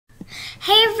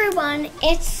Hey everyone,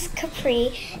 it's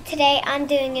Capri. Today I'm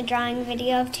doing a drawing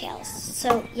video of tails.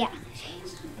 So yeah.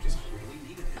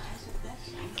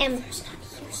 And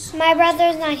my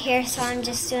brother's not here, so I'm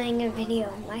just doing a video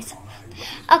of myself.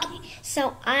 Okay,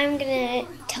 so I'm gonna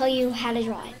tell you how to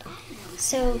draw it.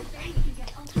 So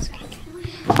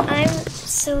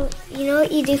you know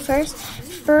what you do first?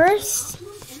 First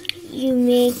you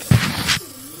make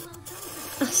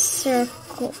a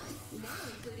circle.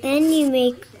 Then you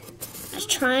make a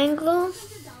triangle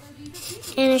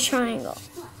and a triangle.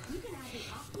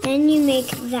 Then you make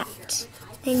that.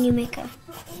 Then you make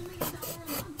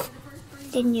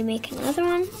another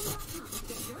one.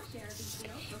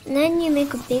 And then you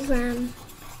make a big round.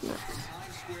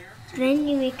 Then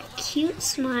you make a cute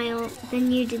smile.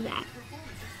 Then you do that.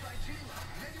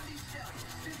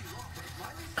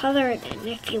 Color it in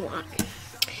if you want.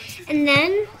 And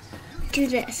then do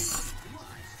this.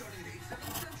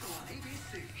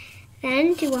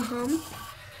 Then do a hump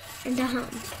and a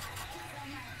hump.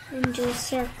 And do a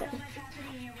circle.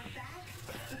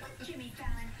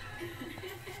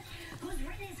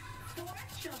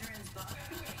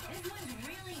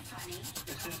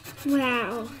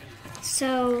 Wow.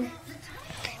 So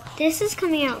this is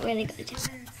coming out really good.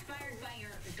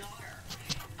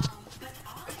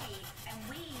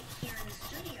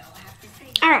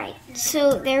 Alright,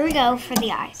 so there we go for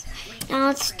the eyes. Now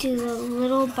let's do the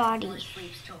little body.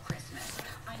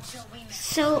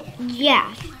 So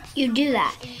yeah, you do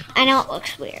that. I know it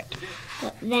looks weird,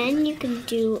 but then you can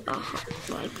do a hump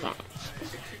like that.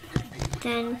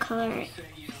 Then color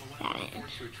that in.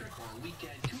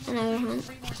 Another hump,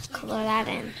 color that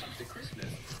in.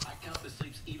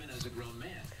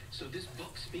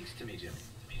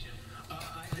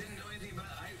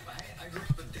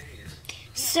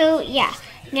 So yeah,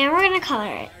 now we're gonna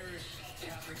color it.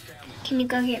 Can you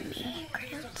go get me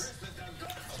crayons?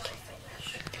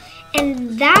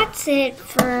 And that's it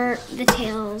for the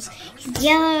tails. He's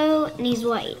yellow and he's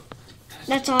white.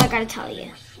 That's all I gotta tell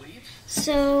you.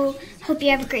 So, hope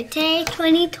you have a great day,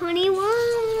 2021.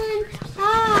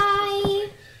 Bye.